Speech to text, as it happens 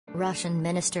Russian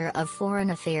Minister of Foreign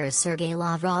Affairs Sergey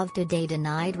Lavrov today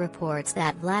denied reports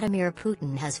that Vladimir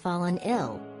Putin has fallen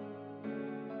ill.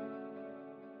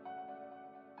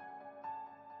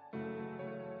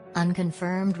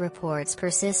 Unconfirmed reports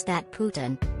persist that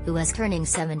Putin, who is turning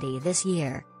 70 this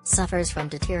year, suffers from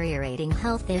deteriorating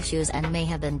health issues and may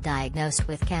have been diagnosed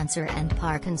with cancer and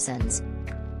Parkinson's.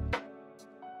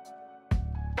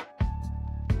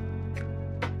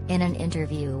 In an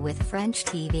interview with French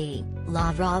TV,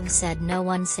 Lavrov said no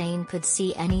one sane could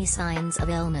see any signs of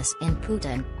illness in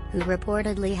Putin, who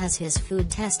reportedly has his food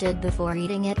tested before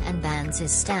eating it and bans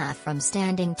his staff from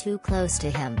standing too close to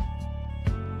him.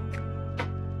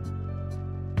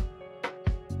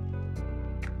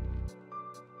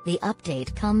 The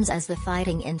update comes as the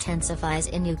fighting intensifies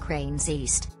in Ukraine's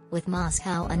east, with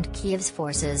Moscow and Kiev's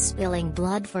forces spilling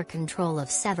blood for control of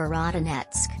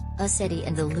Severodonetsk, a city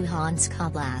in the Luhansk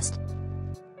Oblast.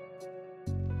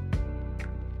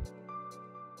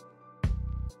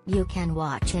 You can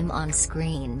watch him on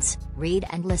screens, read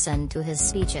and listen to his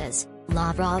speeches,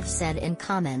 Lavrov said in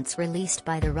comments released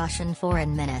by the Russian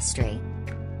Foreign Ministry.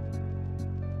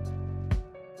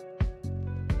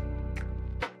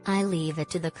 I leave it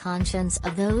to the conscience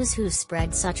of those who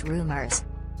spread such rumors.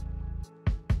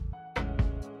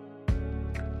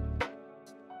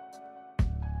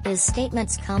 His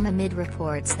statements come amid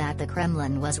reports that the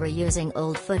Kremlin was reusing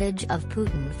old footage of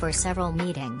Putin for several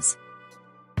meetings.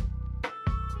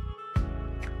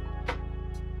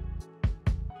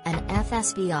 An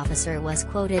FSB officer was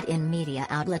quoted in media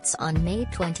outlets on May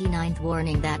 29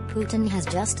 warning that Putin has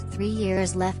just 3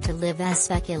 years left to live as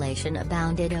speculation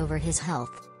abounded over his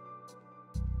health.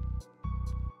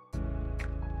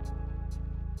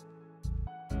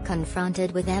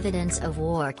 Confronted with evidence of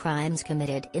war crimes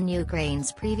committed in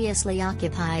Ukraine's previously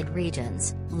occupied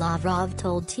regions, Lavrov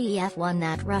told TF1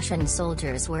 that Russian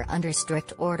soldiers were under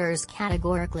strict orders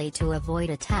categorically to avoid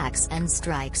attacks and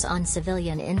strikes on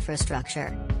civilian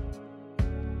infrastructure.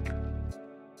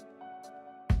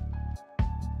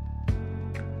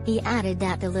 He added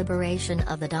that the liberation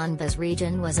of the Donbas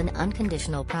region was an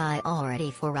unconditional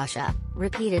priority for Russia,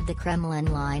 repeated the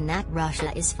Kremlin line that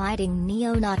Russia is fighting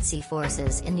neo-Nazi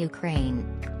forces in Ukraine.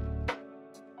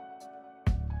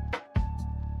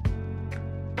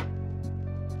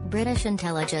 British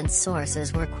intelligence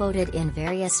sources were quoted in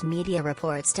various media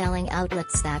reports telling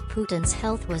outlets that Putin's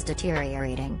health was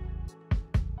deteriorating.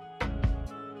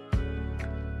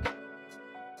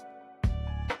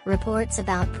 Reports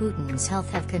about Putin's health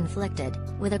have conflicted,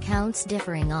 with accounts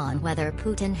differing on whether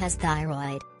Putin has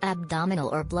thyroid, abdominal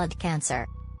or blood cancer.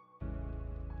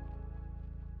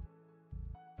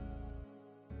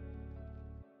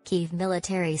 Kyiv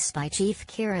military spy chief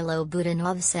Kirill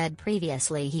Budanov said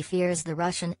previously he fears the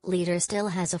Russian leader still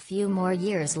has a few more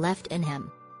years left in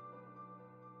him.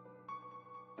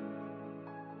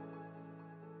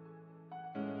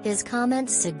 His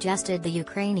comments suggested the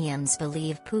Ukrainians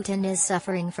believe Putin is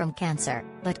suffering from cancer,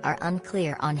 but are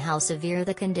unclear on how severe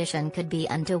the condition could be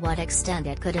and to what extent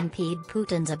it could impede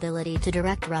Putin's ability to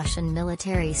direct Russian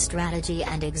military strategy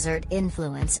and exert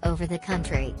influence over the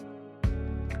country.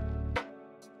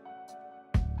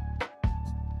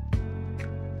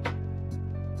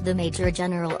 The Major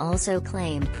General also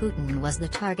claimed Putin was the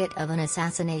target of an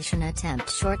assassination attempt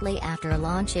shortly after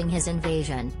launching his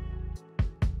invasion.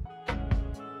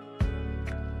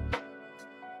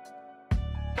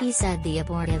 He said the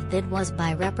abortive bid was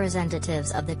by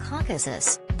representatives of the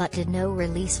Caucasus, but did not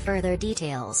release further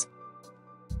details.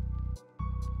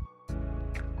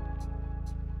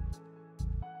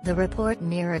 The report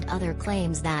mirrored other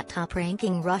claims that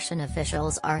top-ranking Russian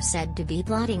officials are said to be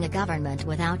plotting a government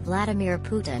without Vladimir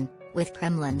Putin, with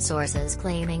Kremlin sources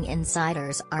claiming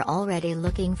insiders are already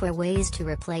looking for ways to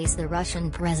replace the Russian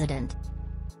president.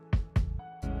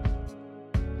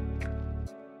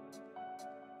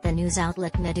 The news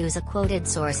outlet Meduza quoted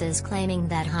sources claiming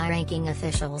that high-ranking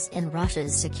officials in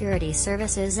Russia's security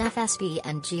services FSB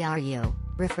and GRU,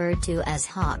 referred to as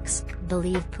hawks,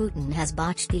 believe Putin has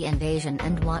botched the invasion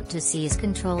and want to seize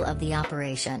control of the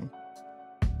operation.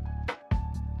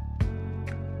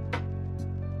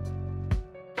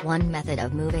 One method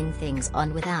of moving things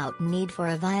on without need for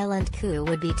a violent coup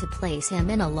would be to place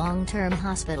him in a long-term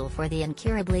hospital for the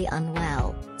incurably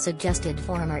unwell, suggested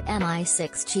former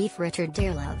MI6 chief Richard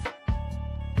Dearlove.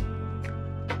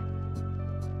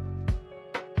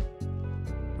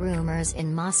 Rumors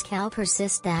in Moscow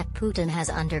persist that Putin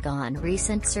has undergone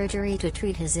recent surgery to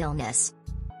treat his illness.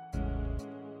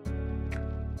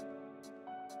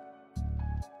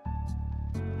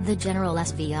 The General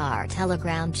SVR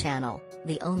Telegram channel,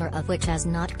 the owner of which has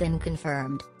not been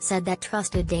confirmed, said that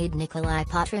trusted aide Nikolai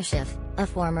Patrushev, a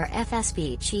former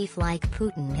FSB chief like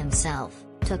Putin himself,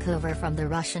 took over from the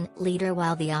Russian leader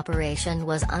while the operation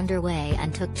was underway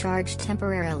and took charge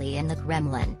temporarily in the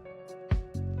Kremlin.